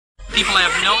People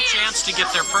have no chance to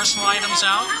get their personal items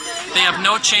out. They have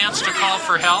no chance to call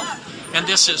for help. And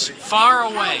this is far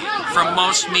away from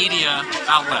most media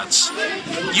outlets.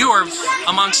 You are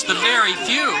amongst the very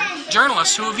few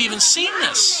journalists who have even seen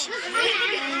this.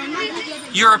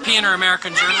 European or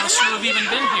American journalists who have even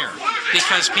been here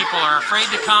because people are afraid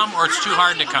to come or it's too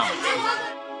hard to come.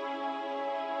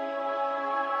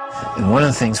 And one of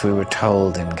the things we were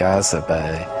told in Gaza by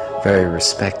a very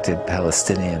respected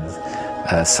Palestinian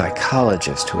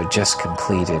psychologist who had just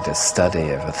completed a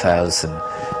study of 1,000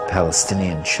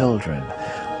 Palestinian children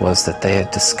was that they had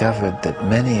discovered that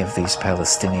many of these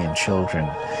Palestinian children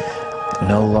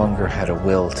no longer had a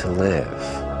will to live,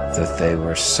 that they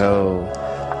were so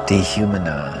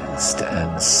dehumanized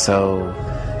and so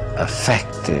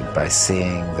affected by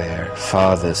seeing their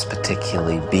fathers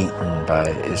particularly beaten by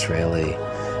Israeli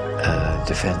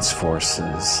defense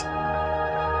forces,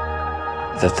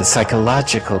 that the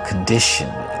psychological condition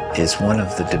is one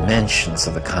of the dimensions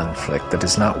of the conflict that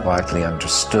is not widely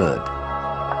understood.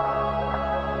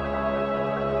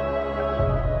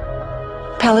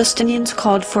 Palestinians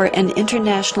called for an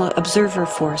international observer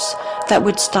force that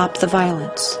would stop the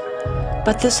violence,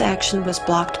 but this action was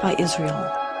blocked by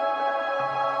Israel.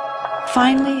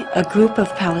 Finally, a group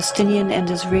of Palestinian and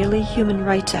Israeli human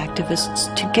rights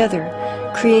activists together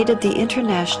created the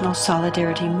International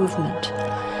Solidarity Movement,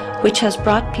 which has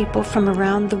brought people from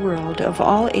around the world of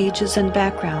all ages and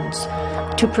backgrounds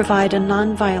to provide a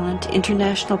nonviolent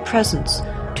international presence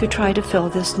to try to fill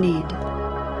this need.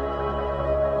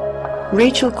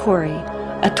 Rachel Corey,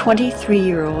 a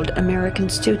 23-year-old American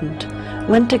student,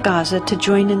 went to Gaza to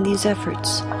join in these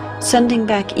efforts, sending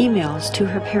back emails to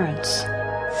her parents.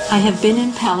 I have been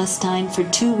in Palestine for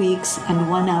 2 weeks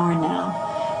and 1 hour now,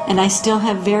 and I still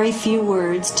have very few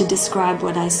words to describe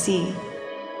what I see.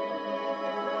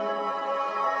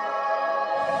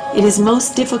 It is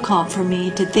most difficult for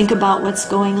me to think about what's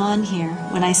going on here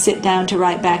when I sit down to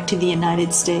write back to the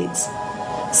United States.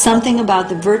 Something about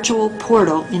the virtual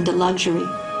portal into luxury.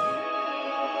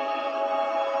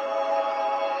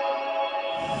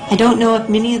 I don't know if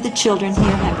many of the children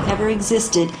here have ever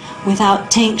existed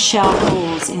without tank shell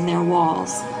holes in their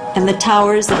walls, and the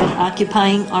towers of an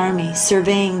occupying army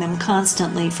surveying them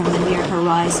constantly from the near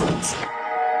horizons.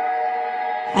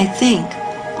 I think,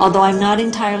 although I'm not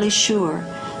entirely sure,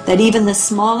 that even the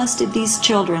smallest of these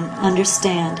children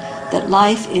understand that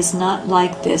life is not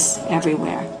like this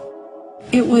everywhere.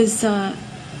 It was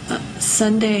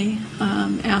Sunday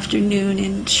afternoon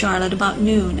in Charlotte, about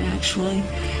noon actually,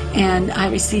 and I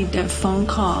received a phone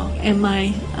call, and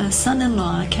my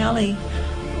son-in-law, Kelly,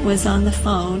 was on the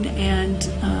phone, and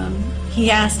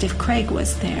he asked if Craig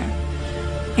was there.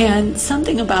 And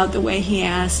something about the way he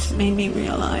asked made me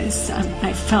realize,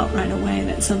 I felt right away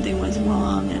that something was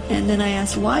wrong. And then I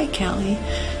asked, why, Kelly?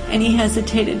 And he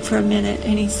hesitated for a minute,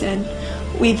 and he said,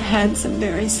 we've had some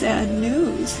very sad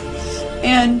news.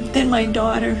 And then my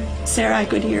daughter, Sarah, I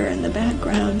could hear her in the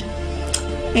background,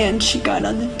 and she got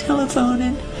on the telephone,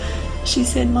 and she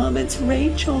said, Mom, it's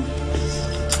Rachel.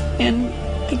 And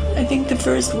I think the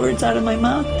first words out of my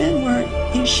mouth then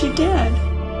were, is she dead?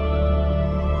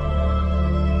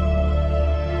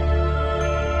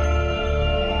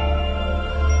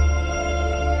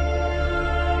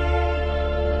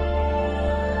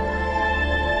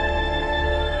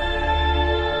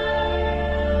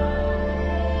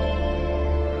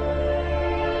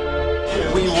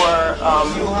 We were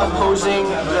opposing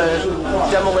the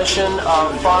demolition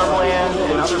of farmland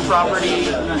and other property,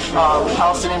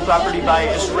 Palestinian property by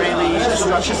Israeli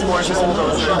destruction forces and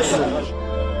bulldozers.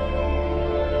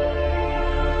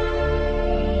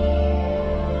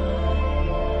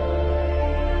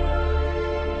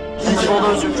 And the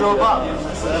bulldozer drove up,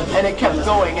 and it kept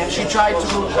going, and she tried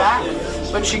to move back,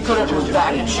 but she couldn't move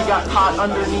back, and she got caught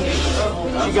underneath.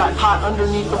 She got caught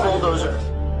underneath the bulldozer.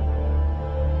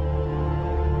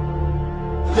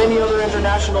 Many other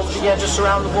internationals began to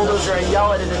surround the bulldozer and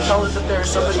yell at it and tell it that there's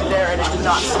somebody there, and it did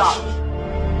not stop.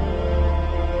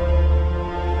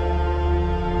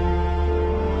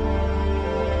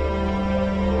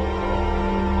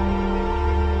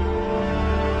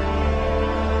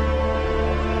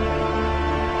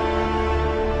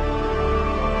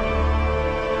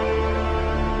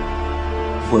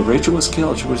 Where Rachel was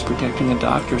killed, she was protecting a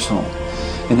doctor's home.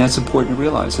 And that's important to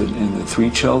realize. And the 3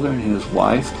 children, his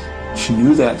wife, she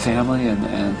knew that family,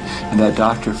 and that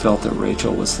doctor felt that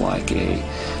Rachel was like a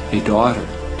daughter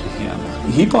to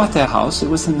him. He bought that house. It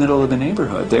was in the middle of the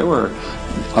neighborhood. There were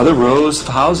other rows of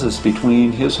houses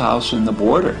between his house and the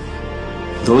border.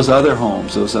 Those other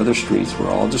homes, those other streets were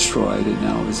all destroyed, and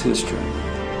now it was his turn.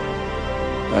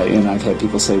 And I've had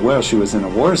people say, well, she was in a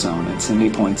war zone, and Cindy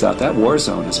points out that war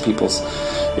zone is people's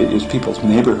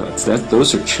neighborhoods.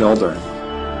 Those are children.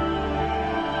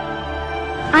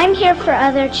 I'm here for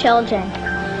other children.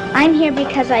 I'm here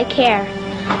because I care.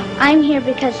 I'm here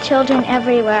because children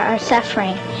everywhere are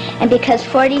suffering, and because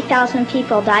 40,000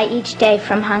 people die each day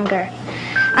from hunger.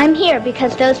 I'm here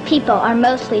because those people are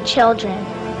mostly children.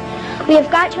 We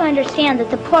have got to understand that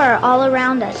the poor are all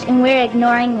around us and we're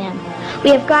ignoring them.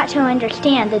 We have got to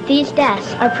understand that these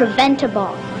deaths are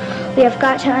preventable. We have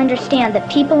got to understand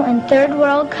that people in third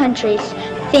world countries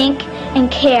think and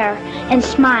care and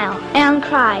smile and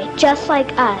cry just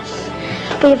like us.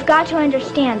 We have got to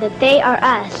understand that they are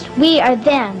us. We are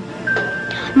them.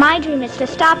 My dream is to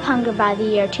stop hunger by the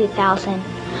year 2000.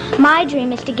 My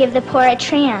dream is to give the poor a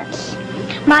chance.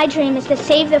 My dream is to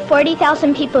save the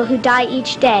 40,000 people who die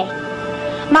each day.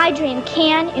 My dream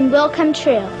can and will come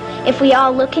true if we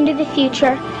all look into the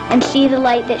future and see the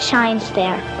light that shines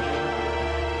there.